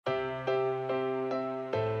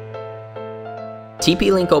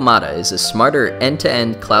TP-Link Omada is a smarter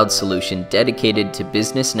end-to-end cloud solution dedicated to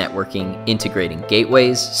business networking, integrating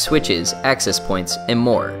gateways, switches, access points, and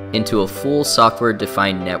more into a full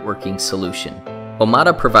software-defined networking solution.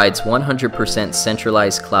 Omada provides 100%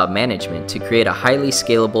 centralized cloud management to create a highly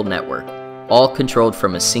scalable network, all controlled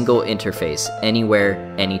from a single interface, anywhere,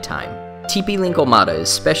 anytime. TP-Link Omada is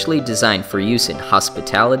specially designed for use in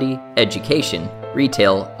hospitality, education,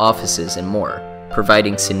 retail, offices, and more,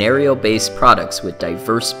 providing scenario-based products with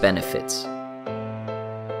diverse benefits.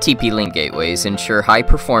 TP-Link gateways ensure high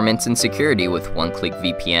performance and security with one-click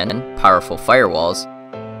VPN, powerful firewalls.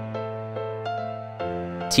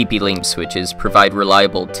 TP-Link switches provide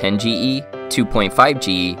reliable 10GE,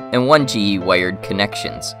 2.5GE, and 1GE wired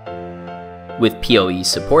connections. With PoE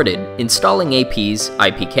supported, installing APs,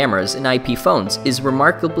 IP cameras, and IP phones is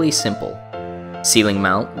remarkably simple. Ceiling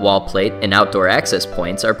mount, wall plate, and outdoor access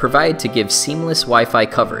points are provided to give seamless Wi-Fi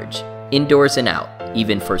coverage, indoors and out,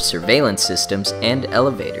 even for surveillance systems and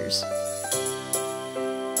elevators.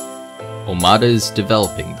 Omada is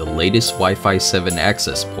developing the latest Wi-Fi 7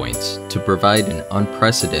 access points to provide an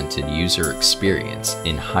unprecedented user experience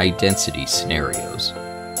in high-density scenarios.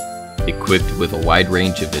 Equipped with a wide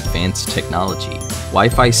range of advanced technology,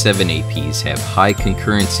 Wi-Fi 7 APs have high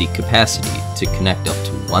concurrency capacity to connect up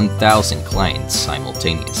to 1,000 clients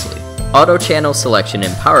simultaneously. Auto-channel selection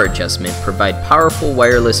and power adjustment provide powerful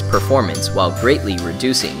wireless performance while greatly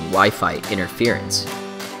reducing Wi-Fi interference.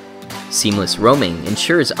 Seamless roaming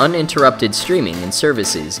ensures uninterrupted streaming and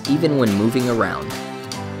services even when moving around.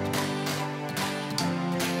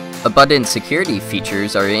 Abundant security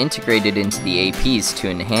features are integrated into the APs to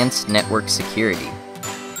enhance network security.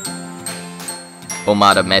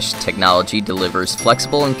 Omada Mesh technology delivers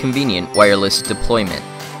flexible and convenient wireless deployment.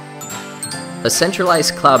 A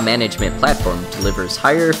centralized cloud management platform delivers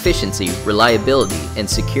higher efficiency, reliability, and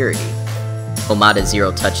security. Omada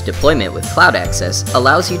Zero-Touch deployment with cloud access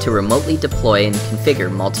allows you to remotely deploy and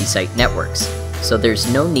configure multi-site networks, so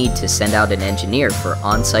there's no need to send out an engineer for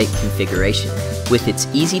on-site configuration. With its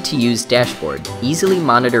easy-to-use dashboard, easily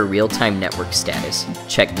monitor real-time network status,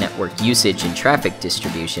 check network usage and traffic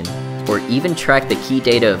distribution, or even track the key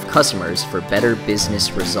data of customers for better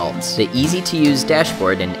business results. The easy-to-use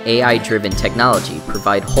dashboard and AI-driven technology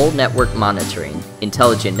provide whole network monitoring,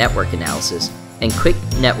 intelligent network analysis, and quick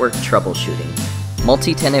network troubleshooting.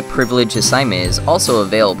 Multi-tenant privilege assignment is also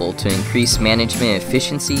available to increase management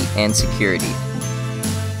efficiency and security.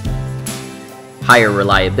 Higher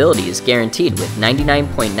reliability is guaranteed with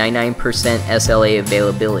 99.99% SLA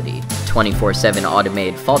availability, 24/7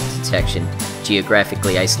 automated fault detection,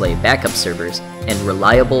 geographically isolated backup servers, and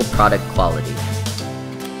reliable product quality.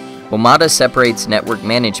 Omada separates network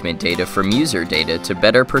management data from user data to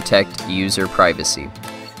better protect user privacy.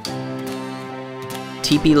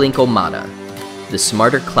 TP-Link Omada, the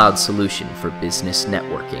smarter cloud solution for business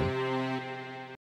networking.